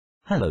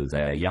Hello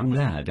there, young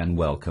lad, and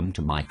welcome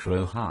to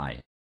Micro High.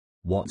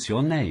 What's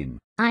your name?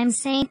 I'm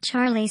St.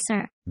 Charlie,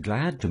 sir.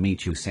 Glad to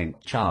meet you, St.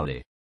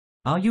 Charlie.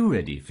 Are you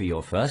ready for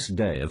your first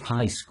day of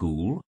high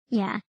school?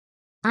 Yeah.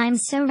 I'm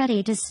so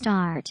ready to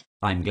start.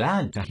 I'm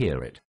glad to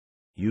hear it.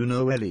 You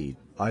know, Ellie,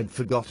 I'd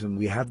forgotten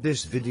we had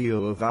this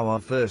video of our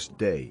first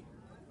day.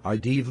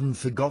 I'd even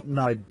forgotten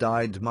I'd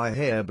dyed my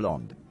hair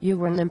blonde. You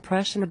were an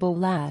impressionable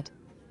lad.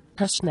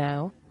 Hush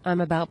now,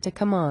 I'm about to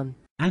come on.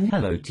 And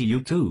hello to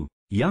you too,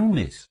 young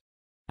miss.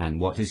 And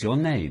what is your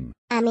name?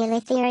 I'm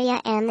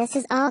Eleutheria, and this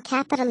is all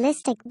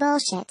capitalistic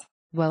bullshit.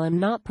 Well, I'm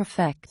not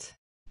perfect.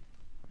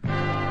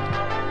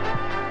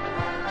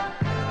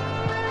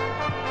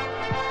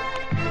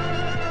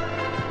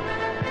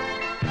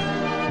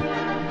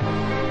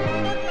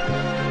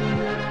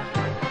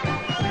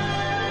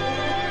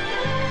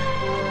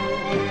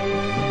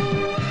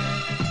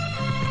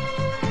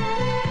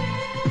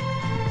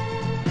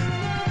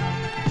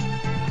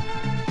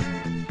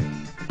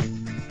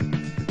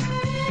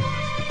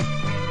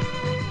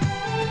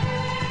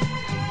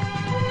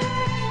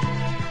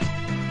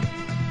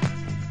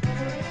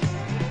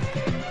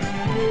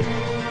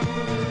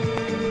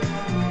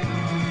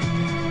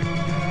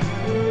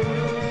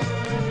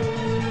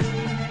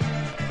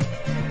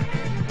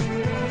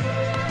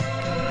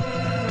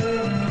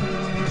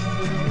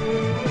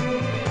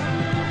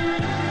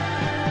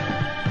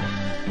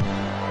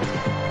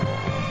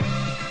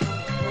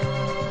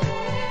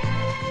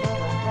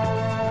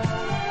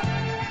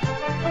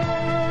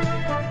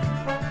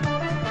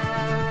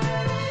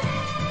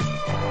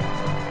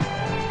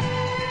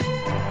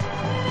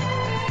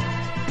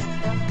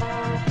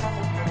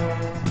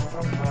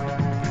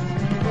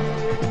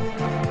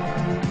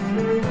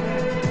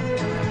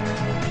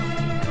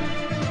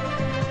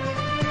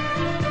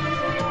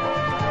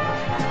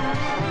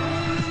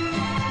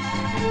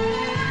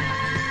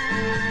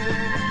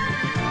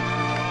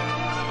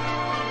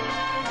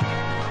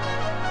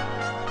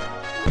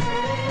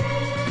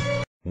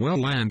 Well,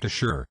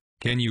 Lancashire,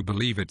 can you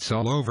believe it's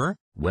all over?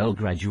 Well,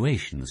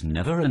 graduation's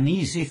never an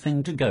easy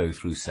thing to go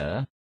through,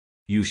 sir.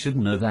 You should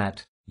know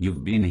that.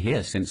 You've been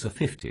here since the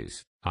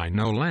 50s. I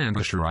know,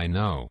 Lancashire, I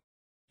know.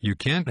 You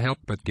can't help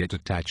but get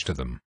attached to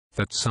them,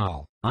 that's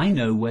all. I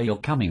know where you're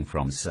coming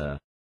from, sir.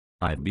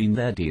 I've been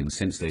their dean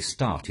since they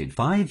started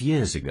 5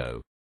 years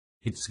ago.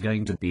 It's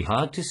going to be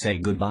hard to say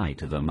goodbye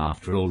to them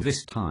after all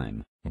this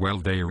time. Well,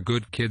 they're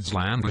good kids,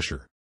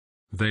 Lancashire.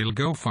 They'll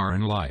go far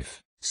in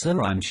life.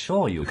 Sir, I'm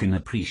sure you can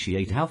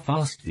appreciate how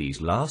fast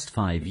these last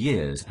 5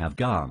 years have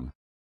gone.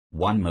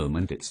 One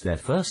moment it's their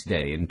first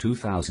day in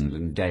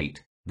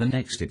 2008, the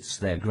next it's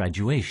their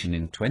graduation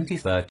in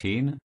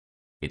 2013.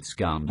 It's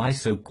gone by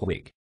so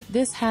quick.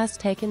 This has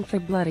taken for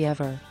bloody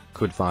ever.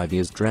 Could 5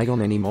 years drag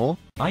on anymore?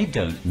 I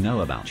don't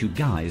know about you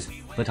guys,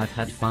 but I've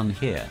had fun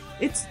here.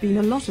 It's been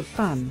a lot of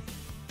fun.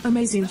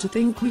 Amazing to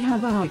think we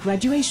have our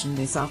graduation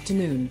this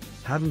afternoon.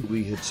 Haven't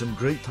we had some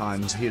great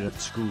times here at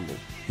school?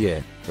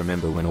 Yeah,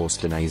 remember when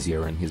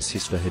Austanasia and his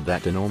sister had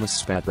that enormous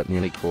spat that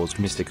nearly caused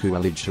Mr.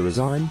 Coolidge to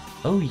resign?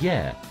 Oh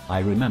yeah, I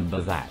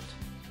remember that.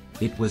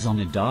 It was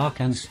on a dark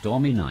and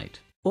stormy night.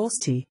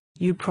 Austy,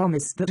 you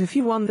promised that if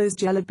you won those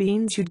jelly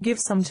beans you'd give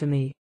some to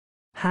me.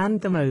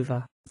 Hand them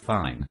over.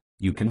 Fine,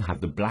 you can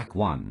have the black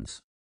ones.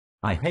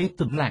 I hate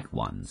the black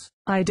ones.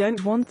 I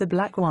don't want the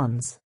black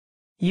ones.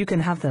 You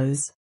can have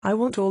those. I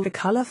want all the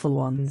colorful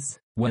ones.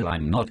 Well,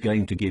 I'm not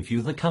going to give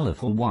you the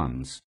colorful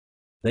ones.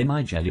 They're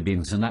my jelly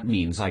beans, and that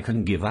means I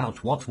can give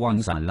out what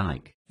ones I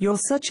like. You're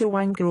such a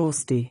wanker,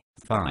 Austy.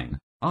 Fine,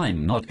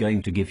 I'm not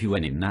going to give you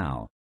any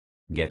now.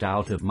 Get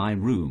out of my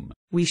room.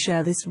 We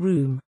share this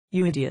room,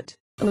 you idiot.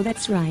 Oh,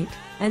 that's right,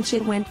 and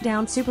shit went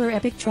down super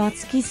epic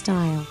Trotsky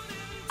style.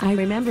 I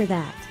remember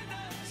that.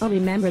 Oh,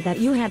 remember that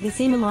you had the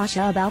same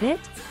Molossia about it?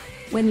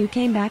 When you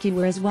came back you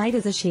were as white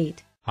as a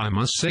sheet. I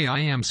must say I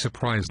am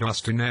surprised,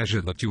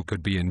 Austanasia, that you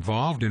could be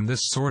involved in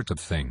this sort of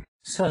thing.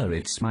 Sir,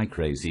 it's my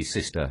crazy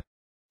sister.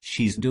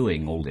 She's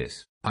doing all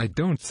this. I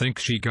don't think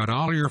she got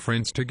all your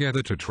friends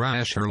together to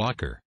trash her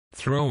locker,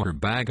 throw her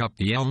bag up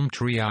the elm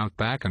tree out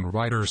back, and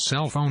write her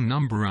cell phone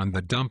number on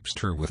the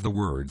dumpster with the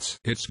words,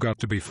 "It's got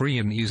to be free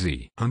and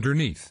easy,"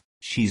 underneath.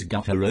 She's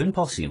got her own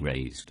posse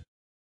raised.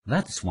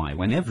 That's why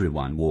when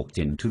everyone walked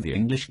into the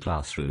English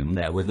classroom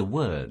there were the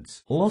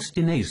words,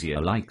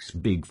 "Austanasia likes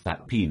big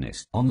fat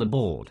penis" on the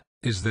board.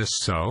 Is this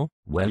so?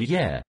 Well,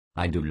 yeah,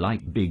 I do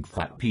like big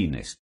fat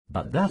penis,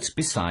 but that's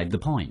beside the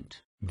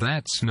point.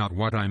 That's not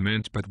what I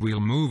meant, but we'll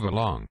move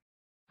along.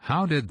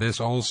 How did this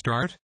all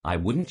start? I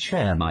wouldn't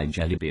share my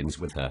jelly beans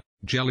with her.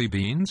 Jelly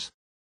beans?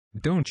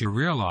 Don't you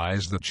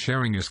realize that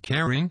sharing is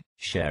caring?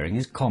 Sharing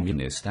is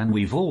communist, and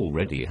we've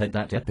already had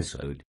that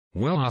episode.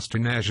 Well,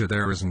 Austanasia,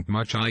 there isn't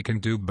much I can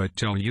do but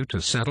tell you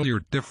to settle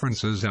your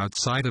differences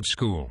outside of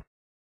school.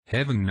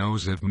 Heaven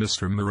knows if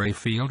Mr.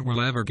 Murrayfield will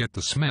ever get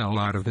the smell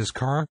out of his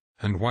car,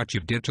 and what you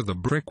did to the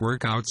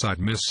brickwork outside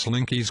Miss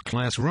Slinky's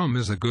classroom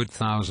is a good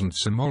 1,000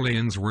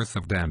 simoleons worth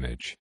of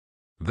damage.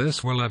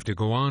 This will have to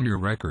go on your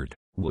record.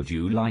 Would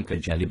you like a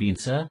jelly bean,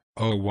 sir?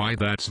 Oh, why,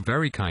 that's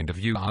very kind of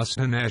you,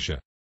 Austanasia.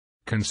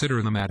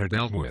 Consider the matter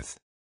dealt with.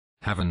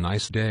 Have a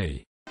nice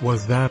day.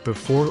 Was that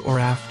before or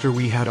after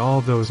we had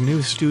all those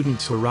new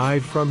students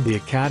arrive from the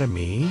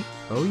academy?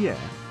 Oh yeah,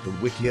 the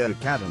Wikia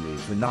Academy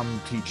for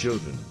Numpty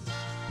children.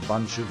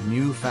 Bunch of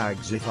new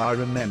fags if I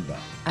remember.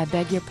 I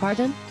beg your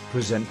pardon?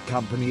 Present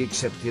company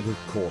accepted of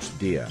course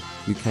dear.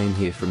 You came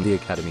here from the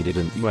academy,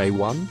 didn't you,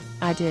 A1?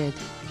 I did.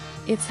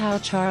 It's how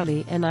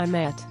Charlie and I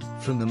met.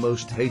 From the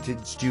most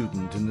hated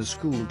student in the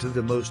school to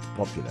the most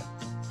popular.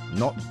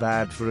 Not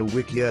bad for a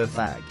Wikia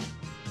fag.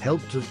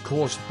 Helped of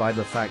course by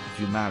the fact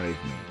you married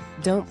me.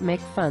 Don't make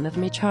fun of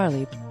me,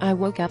 Charlie. I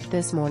woke up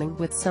this morning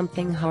with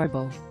something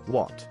horrible.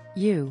 What?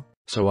 You.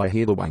 So I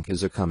hear the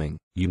wankers are coming.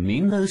 You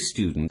mean those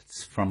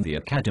students from the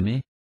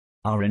academy?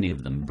 Are any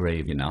of them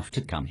brave enough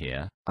to come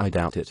here? I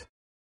doubt it.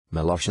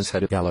 Molossia's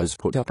had a gallows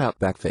put up out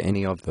back for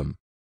any of them.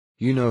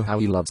 You know how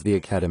he loves the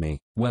academy.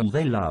 Well,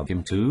 they love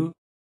him too.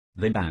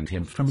 They banned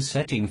him from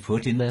setting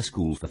foot in their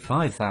school for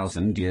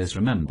 5,000 years,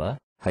 remember?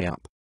 Hey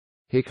up.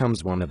 Here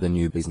comes one of the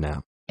newbies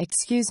now.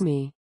 Excuse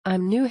me,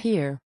 I'm new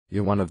here.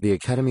 You're one of the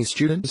academy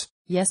students?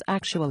 Yes,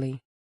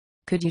 actually.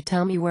 Could you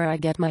tell me where I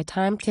get my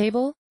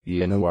timetable?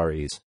 Yeah, no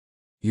worries.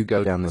 You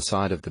go down the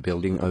side of the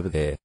building over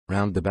there,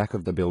 round the back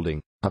of the building,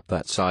 up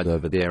that side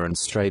over there and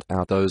straight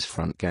out those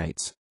front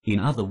gates. In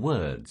other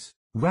words,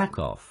 rack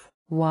off.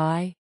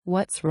 Why?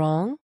 What's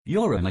wrong?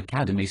 You're an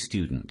academy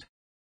student.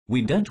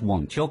 We don't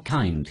want your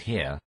kind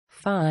here.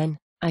 Fine,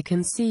 I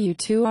can see you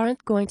two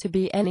aren't going to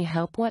be any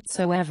help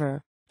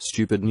whatsoever.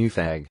 Stupid new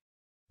fag.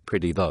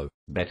 Pretty though.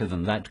 Better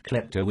than that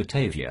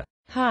klepto-Watavia.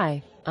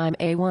 Hi, I'm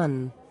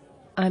A1.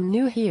 I'm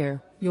new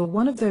here. You're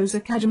one of those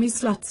academy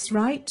sluts,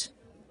 right?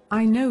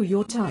 I know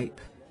your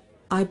type.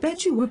 I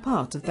bet you were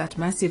part of that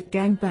massive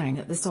gangbang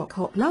at the sock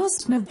hop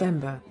last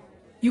November.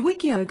 You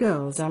Wikia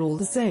girls are all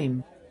the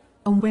same.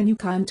 And when you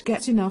can't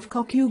get enough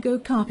cock you go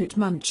carpet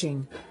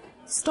munching.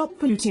 Stop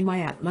polluting my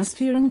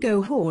atmosphere and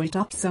go whore it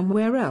up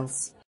somewhere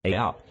else. Hey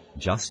up,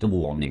 just a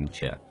warning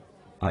cheer.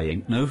 I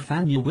ain't no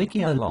fan you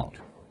Wikia lot.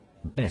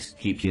 Best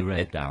keep your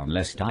head down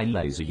lest I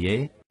laser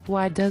ye.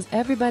 Why does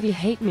everybody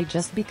hate me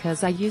just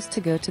because I used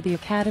to go to the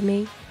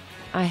academy?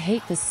 I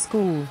hate this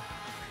school.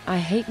 I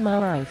hate my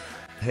life.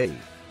 Hey.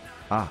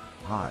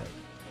 Hi.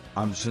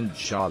 I'm St.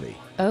 Charlie.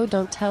 Oh,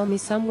 don't tell me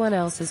someone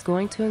else is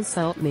going to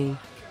insult me.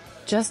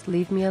 Just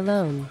leave me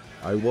alone.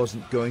 I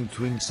wasn't going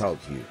to insult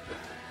you.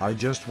 I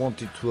just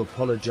wanted to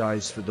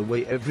apologize for the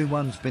way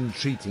everyone's been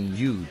treating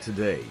you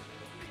today.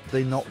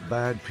 They're not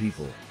bad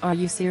people. Are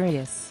you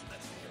serious?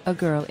 A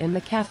girl in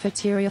the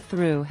cafeteria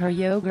threw her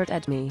yogurt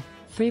at me.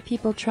 3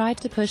 people tried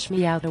to push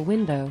me out a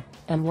window,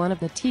 and one of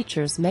the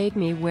teachers made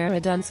me wear a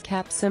dunce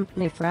cap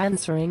simply for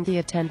answering the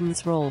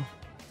attendance roll.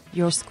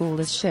 Your school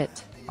is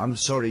shit. I'm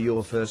sorry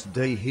your first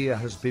day here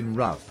has been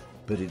rough,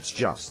 but it's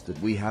just that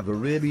we have a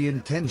really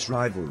intense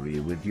rivalry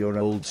with your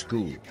old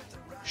school.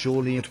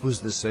 Surely it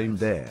was the same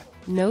there.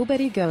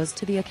 Nobody goes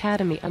to the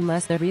academy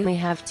unless they really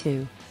have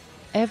to.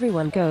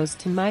 Everyone goes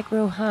to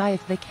micro high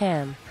if they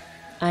can.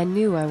 I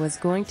knew I was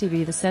going to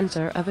be the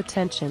center of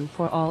attention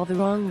for all the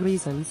wrong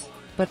reasons,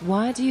 but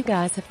why do you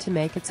guys have to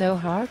make it so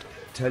hard?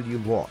 Tell you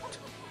what.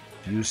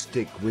 You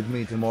stick with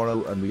me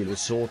tomorrow and we'll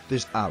sort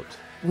this out.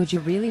 Would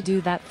you really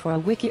do that for a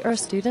Wikia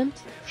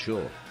student?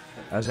 Sure.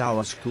 As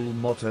our school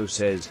motto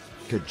says,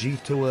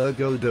 cogito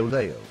ergo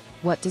doleo.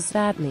 What does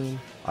that mean?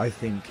 I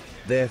think,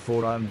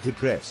 therefore I'm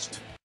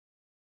depressed.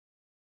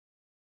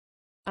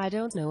 I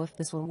don't know if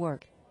this will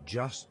work.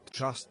 Just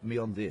trust me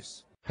on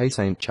this. Hey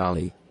St.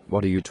 Charlie,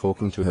 what are you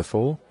talking to her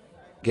for?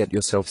 Get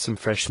yourself some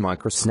fresh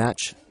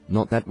micro-snatch,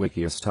 not that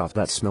Wikia stuff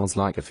that smells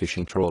like a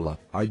fishing trawler.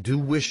 I do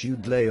wish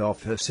you'd lay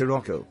off her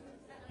Sirocco.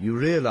 You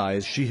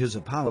realize she has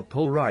a power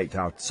pole right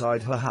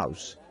outside her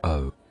house?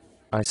 Oh.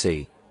 I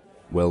see.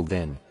 Well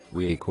then,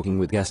 we're cooking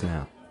with gas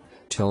now.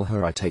 Tell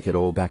her I take it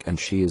all back and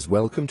she is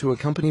welcome to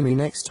accompany me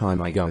next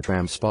time I go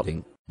tram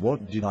spotting.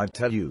 What did I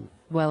tell you?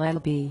 Well,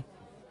 LB.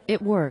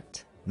 It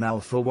worked. Now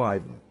for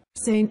Wyvern.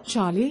 St.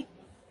 Charlie?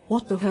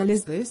 What the hell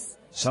is this?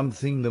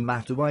 Something the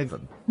matter,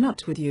 Wyvern?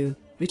 Not with you,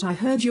 but I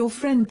heard your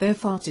friend there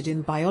farted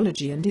in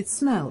biology and it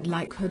smelled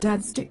like her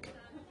dad's dick.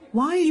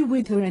 Why are you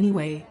with her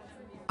anyway?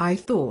 I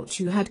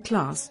thought you had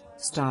class,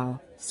 style,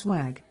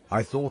 swag.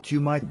 I thought you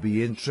might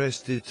be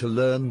interested to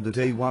learn that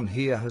A1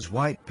 here has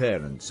white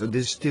parents and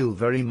is still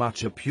very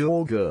much a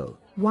pure girl.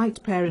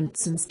 White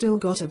parents and still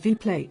got a V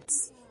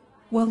plates.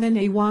 Well then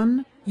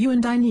A1, you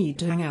and I need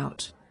to hang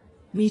out.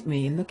 Meet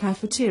me in the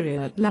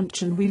cafeteria at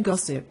lunch and we'll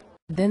gossip.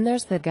 Then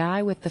there's the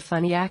guy with the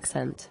funny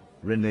accent.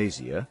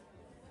 Renasia?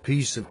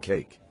 Piece of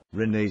cake.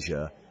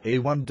 Renasia,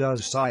 A1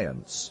 does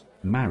science.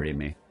 Marry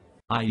me.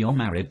 You're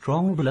married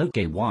wrong bloke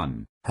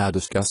A1. How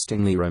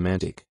disgustingly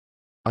romantic.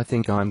 I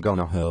think I'm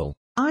gonna hurl.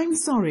 I'm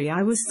sorry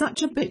I was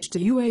such a bitch to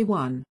you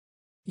A1.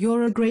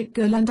 You're a great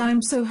girl and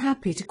I'm so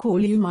happy to call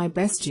you my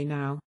bestie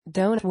now.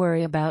 Don't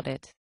worry about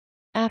it.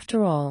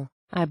 After all,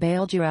 I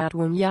bailed you out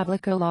when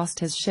Yabloko lost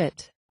his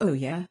shit. Oh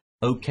yeah?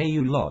 Okay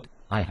you lot,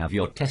 I have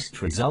your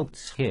test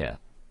results here.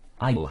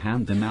 I will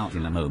hand them out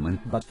in a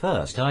moment, but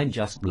first I'd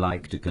just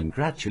like to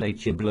congratulate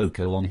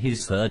Yabloko on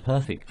his third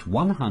perfect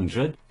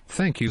 100.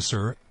 Thank you,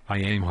 sir. I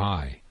aim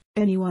high.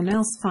 Anyone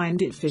else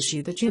find it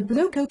fishy that your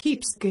bloco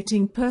keeps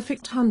getting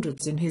perfect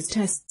hundreds in his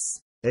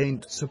tests?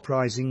 Ain't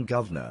surprising,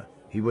 governor.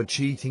 He were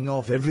cheating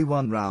off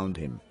everyone round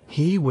him.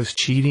 He was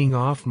cheating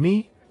off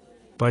me?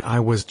 But I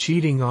was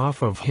cheating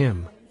off of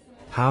him.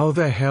 How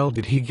the hell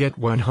did he get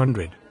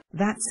 100?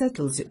 That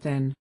settles it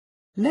then.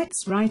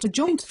 Let's write a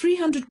joint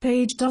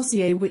 300-page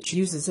dossier which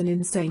uses an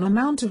insane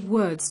amount of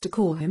words to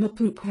call him a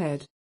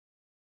poophead.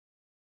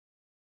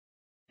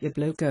 Ya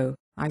bloco,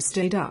 I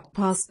stayed up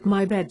past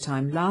my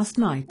bedtime last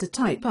night to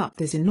type up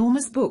this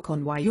enormous book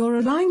on why you're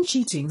a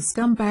lying-cheating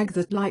scumbag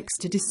that likes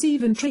to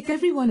deceive and trick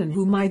everyone and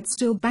who might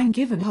still bang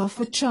given half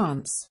a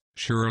chance.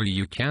 Surely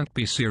you can't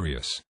be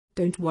serious.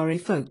 Don't worry,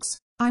 folks.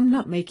 I'm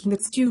not making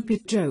that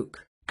stupid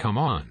joke. Come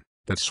on.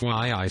 That's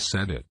why I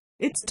said it.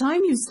 It's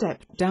time you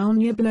stepped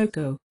down, ya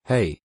bloco.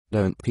 Hey,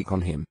 don't pick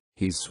on him.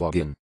 He's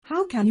swaggin'.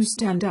 How can you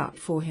stand up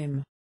for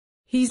him?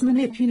 He's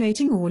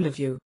manipulating all of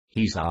you.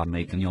 He's our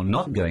mate and you're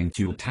not going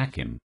to attack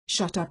him.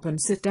 Shut up and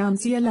sit down,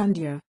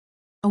 Zealandia.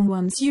 And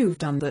once you've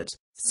done that,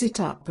 sit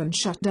up and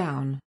shut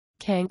down.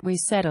 Can't we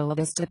settle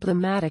this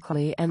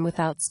diplomatically and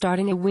without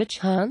starting a witch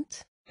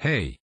hunt?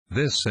 Hey,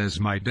 this says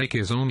my dick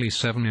is only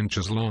 7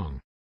 inches long.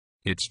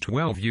 It's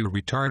 12, you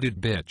retarded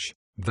bitch.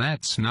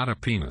 That's not a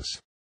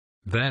penis.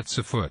 That's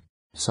a foot.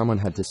 Someone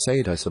had to say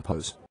it, I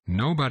suppose.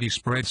 Nobody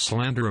spread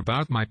slander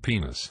about my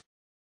penis.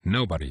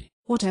 Nobody.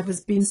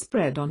 Whatever's been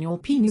spread on your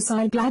penis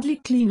I'll gladly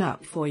clean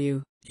up for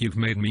you. You've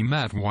made me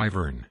mad,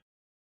 Wyvern.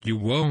 You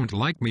won't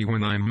like me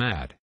when I'm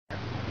mad.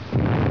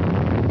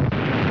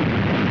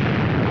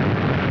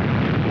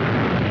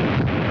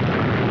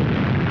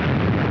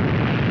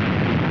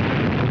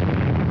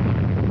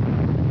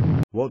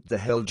 What the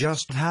hell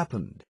just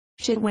happened?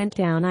 Shit went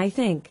down, I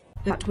think.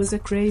 That was a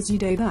crazy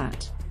day,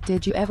 that.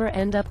 Did you ever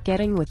end up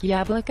getting with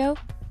Yablico?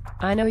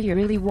 I know you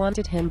really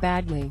wanted him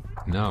badly.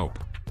 Nope.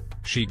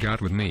 She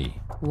got with me.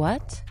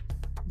 What?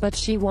 But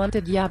she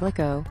wanted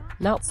Yablico,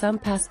 not some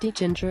pasty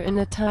ginger in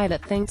a tie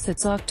that thinks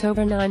it's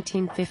October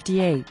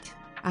 1958.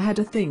 I had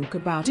to think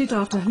about it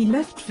after he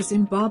left for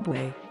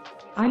Zimbabwe.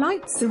 I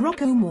liked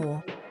Sirocco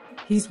more.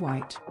 He's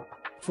white.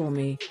 For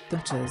me,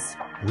 that is.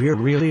 We're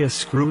really a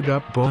screwed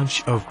up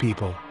bunch of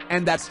people.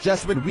 And that's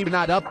just when we're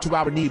not up to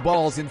our knee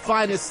balls in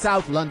finest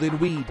South London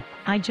weed.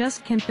 I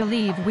just can't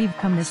believe we've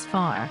come this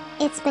far.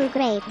 It's been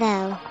great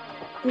though.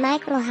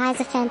 Micro High's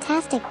a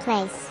fantastic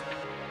place.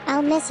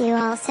 I'll miss you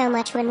all so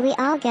much when we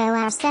all go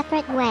our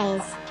separate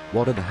ways.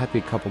 What are the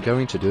happy couple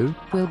going to do?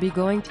 We'll be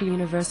going to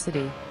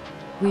university.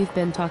 We've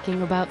been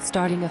talking about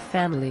starting a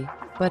family,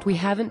 but we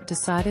haven't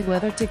decided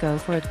whether to go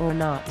for it or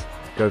not.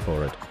 Go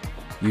for it.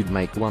 You'd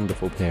make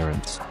wonderful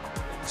parents.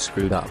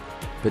 Screwed up,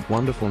 but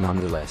wonderful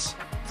nonetheless.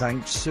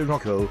 Thanks,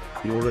 Sirocco,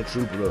 you're a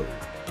true bro.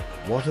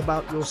 What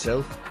about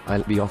yourself?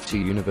 I'll be off to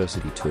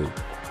university too.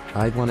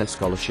 I've won a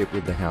scholarship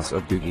with the House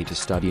of Doogie to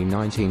study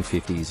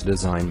 1950s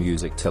design,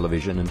 music,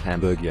 television and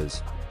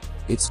hamburgers.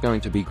 It's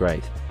going to be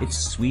great. It's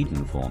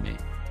Sweden for me.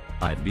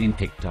 I've been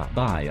picked up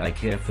by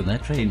IKEA for their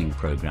training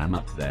program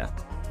up there.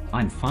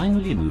 I'm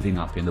finally moving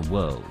up in the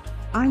world.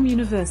 I'm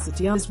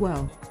university as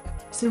well.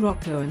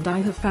 Sirocco and I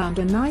have found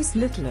a nice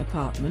little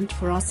apartment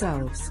for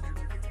ourselves.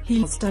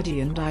 He'll study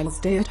and I'll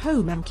stay at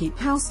home and keep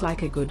house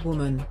like a good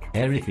woman.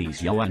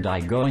 Erifis yo and I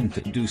going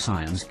to do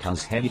science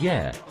cause hell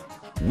yeah.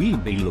 We'll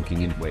be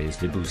looking in ways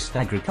to boost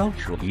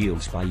agricultural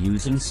yields by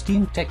using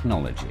steam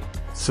technology.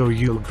 So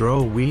you'll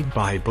grow weed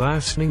by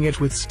blasting it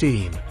with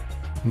steam.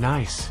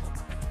 Nice.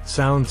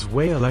 Sounds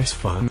way less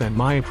fun than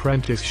my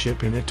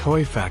apprenticeship in a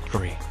toy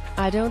factory.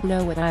 I don't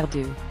know what I'll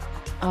do.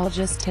 I'll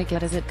just take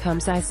it as it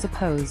comes, I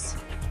suppose.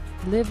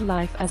 Live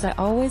life as I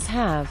always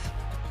have.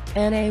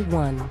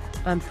 NA1,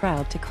 I'm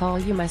proud to call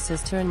you my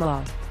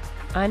sister-in-law.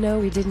 I know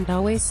we didn't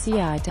always see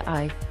eye to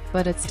eye,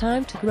 but it's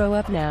time to grow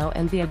up now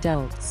and be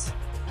adults.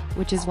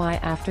 Which is why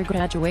after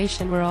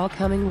graduation we're all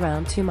coming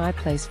round to my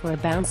place for a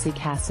bouncy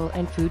castle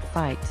and food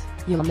fight.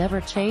 You'll never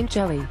change,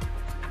 Ellie.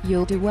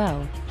 You'll do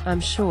well, I'm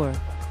sure.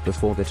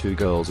 Before the two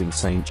girls in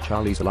St.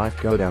 Charlie's life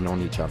go down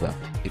on each other,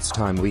 it's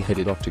time we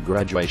headed off to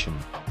graduation.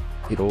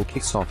 It all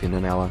kicks off in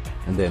an hour,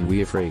 and then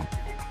we're free.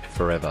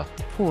 Forever.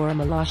 Poor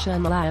Molossia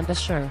and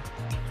Lancashire.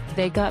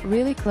 They got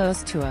really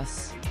close to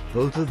us.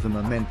 Both of them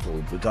are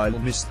mental, but I'll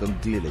miss them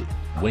dearly.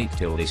 Wait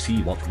till they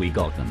see what we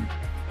got them.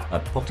 A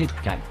potted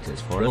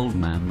cactus for old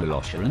man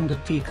Molossia and a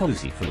tea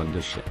cozy for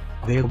Lancashire.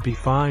 They'll be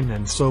fine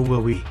and so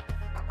will we.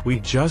 We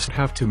just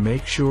have to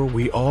make sure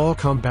we all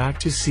come back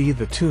to see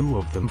the two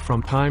of them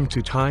from time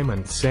to time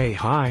and say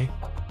hi.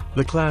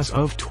 The class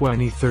of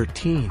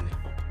 2013.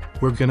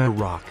 We're gonna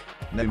rock.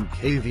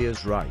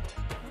 Nemcavia's right.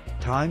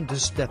 Time to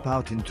step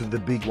out into the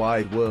big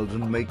wide world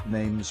and make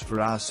names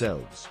for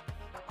ourselves.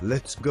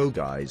 Let's go,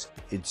 guys.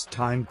 It's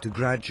time to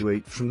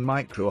graduate from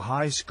Micro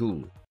High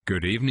School.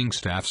 Good evening,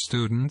 staff,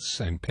 students,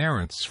 and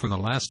parents for the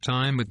last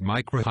time at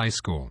Micro High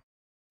School.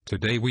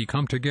 Today we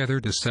come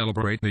together to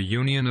celebrate the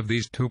union of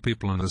these two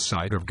people in the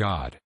sight of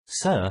God.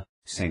 Sir,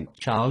 St.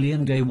 Charlie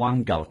and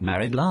A1 got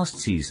married last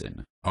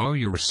season. Oh,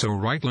 you're so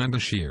right,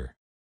 Lancashire.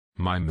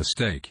 My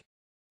mistake.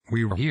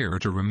 We were here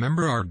to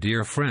remember our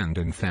dear friend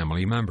and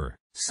family member.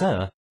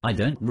 Sir, I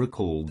don't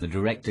recall the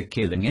director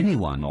killing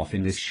anyone off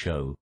in this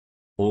show.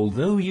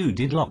 Although you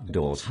did lock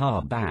doors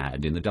hard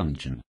bad in the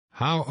dungeon.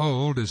 How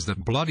old is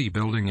that bloody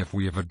building if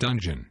we have a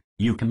dungeon?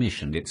 You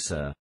commissioned it,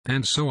 sir.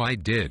 And so I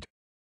did.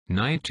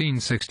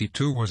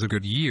 1962 was a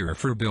good year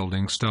for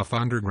building stuff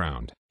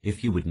underground.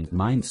 If you wouldn't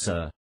mind,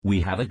 sir,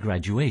 we have a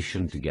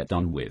graduation to get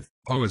on with.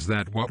 Oh, is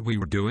that what we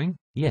were doing?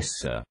 Yes,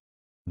 sir.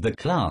 The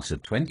class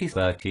of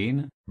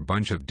 2013?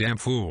 Bunch of damn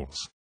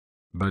fools.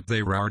 But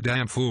they were our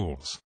damn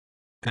fools.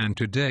 And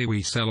today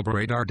we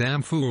celebrate our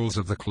damn fools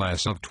of the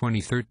class of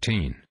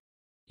 2013.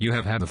 You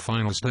have had the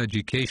finest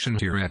education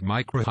here at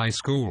Micro High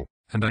School,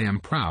 and I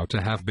am proud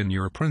to have been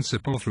your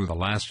principal through the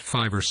last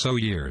 5 or so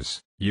years.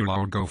 You'll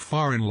all go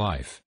far in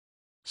life.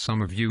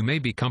 Some of you may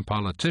become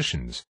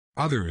politicians,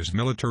 others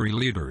military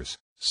leaders,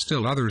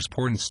 still others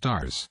porn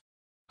stars.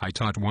 I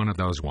taught one of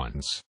those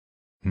ones.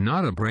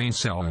 Not a brain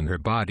cell in her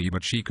body,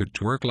 but she could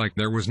twerk like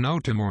there was no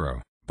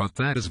tomorrow, but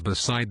that is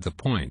beside the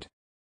point.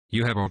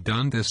 You have all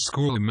done this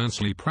school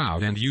immensely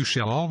proud, and you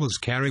shall always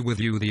carry with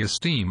you the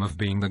esteem of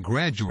being the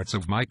graduates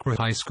of Micro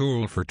High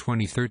School for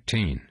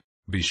 2013.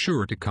 Be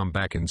sure to come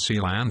back and see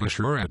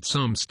Landisher at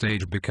some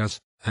stage because,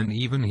 and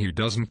even he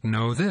doesn't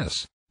know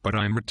this, but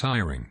I'm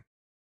retiring.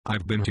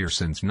 I've been here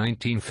since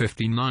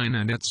 1959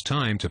 and it's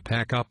time to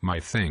pack up my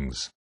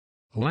things.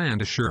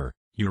 Landisher,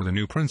 you're the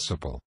new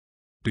principal.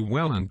 Do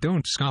well and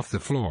don't scoff the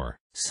floor.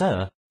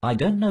 Sir, I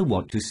don't know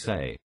what to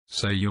say.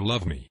 Say you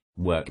love me.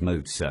 Work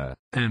mode, sir.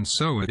 And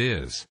so it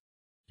is.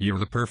 You're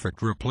the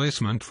perfect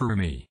replacement for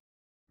me.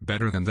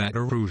 Better than that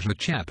Arujna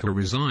chap who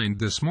resigned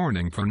this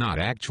morning for not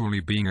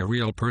actually being a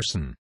real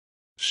person.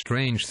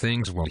 Strange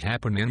things will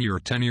happen in your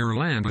tenure,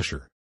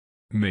 Landisher.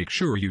 Make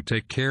sure you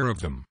take care of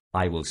them.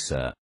 I will,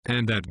 sir.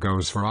 And that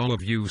goes for all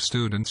of you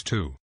students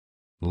too.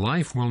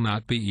 Life will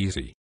not be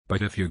easy,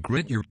 but if you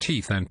grit your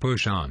teeth and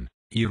push on,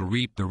 you'll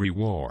reap the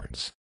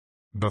rewards.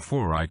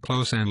 Before I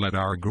close and let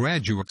our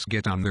graduates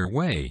get on their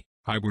way,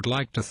 I would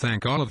like to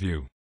thank all of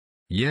you.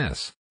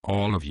 Yes,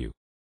 all of you.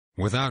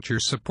 Without your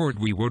support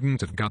we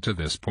wouldn't have got to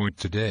this point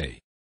today.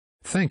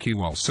 Thank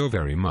you all so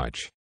very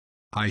much.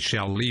 I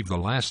shall leave the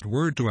last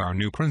word to our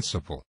new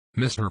principal,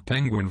 Mr.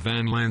 Penguin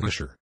Van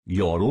Landisher.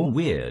 You're all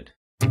weird.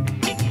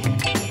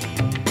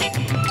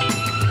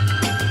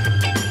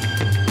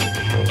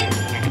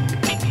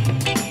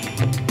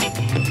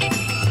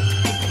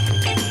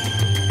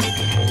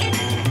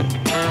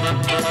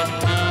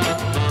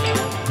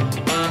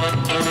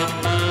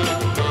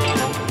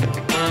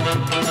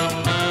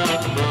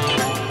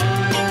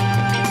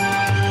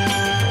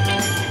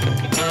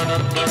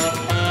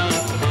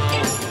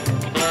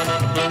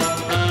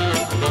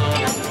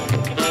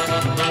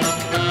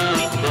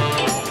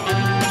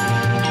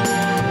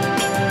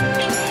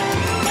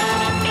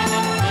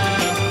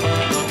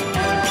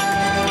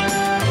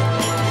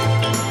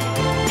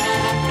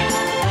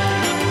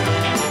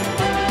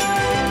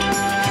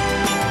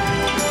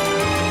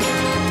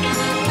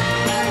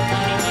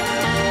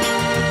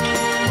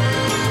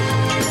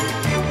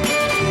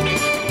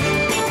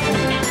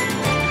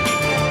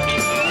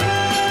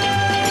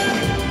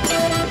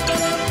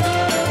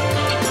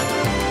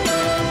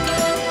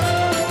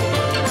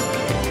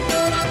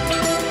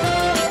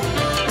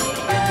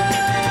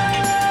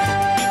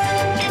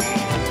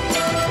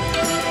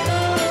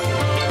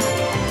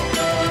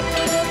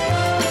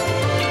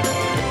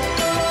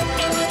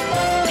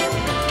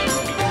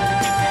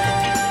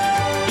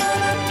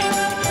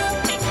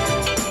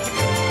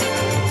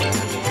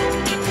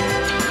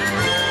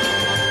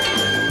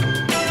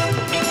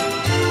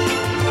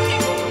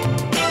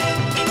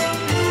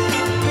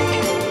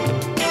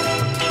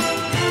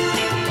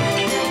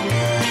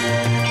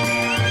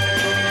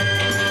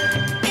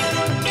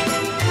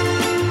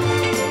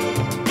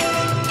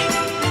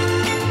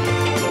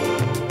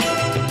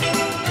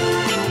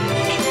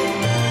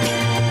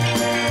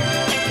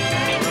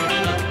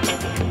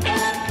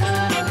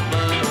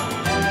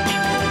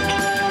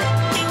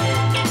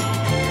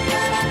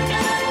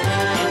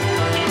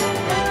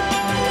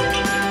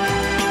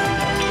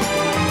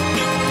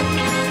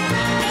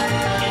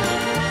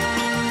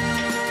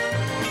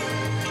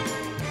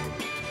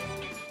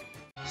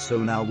 So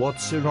now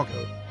what's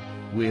Sirocco?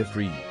 We're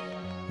free.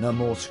 No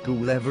more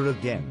school ever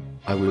again.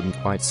 I wouldn't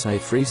quite say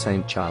free,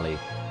 St. Charlie.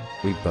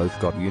 We both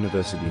got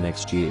university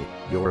next year.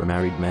 You're a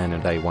married man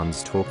and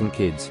A1's talking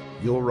kids.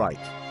 You're right.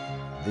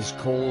 This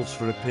calls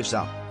for a piss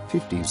up.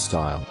 50s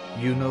style.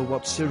 You know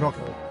what,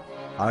 Sirocco?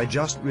 I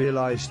just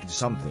realized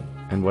something.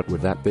 And what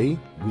would that be?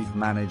 We've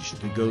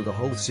managed to go the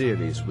whole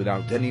series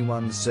without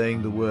anyone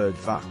saying the word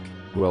fuck.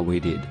 Well,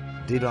 we did.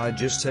 Did I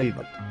just say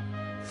that?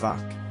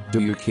 Fuck. Do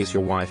you kiss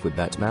your wife with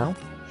that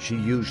mouth? She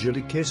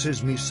usually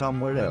kisses me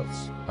somewhere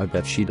else. I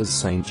bet she does,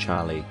 St.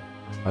 Charlie.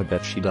 I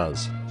bet she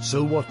does.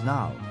 So what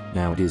now?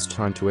 Now it is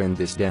time to end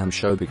this damn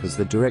show because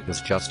the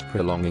director's just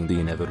prolonging the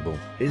inevitable.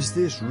 Is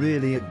this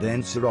really it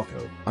then,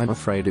 Sirocco? I'm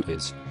afraid it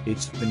is.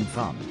 It's been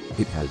fun.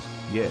 It has.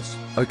 Yes.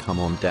 Oh come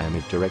on, damn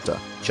it, director.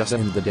 Just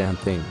end the damn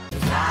thing.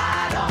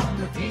 Slide on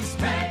the peace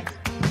man.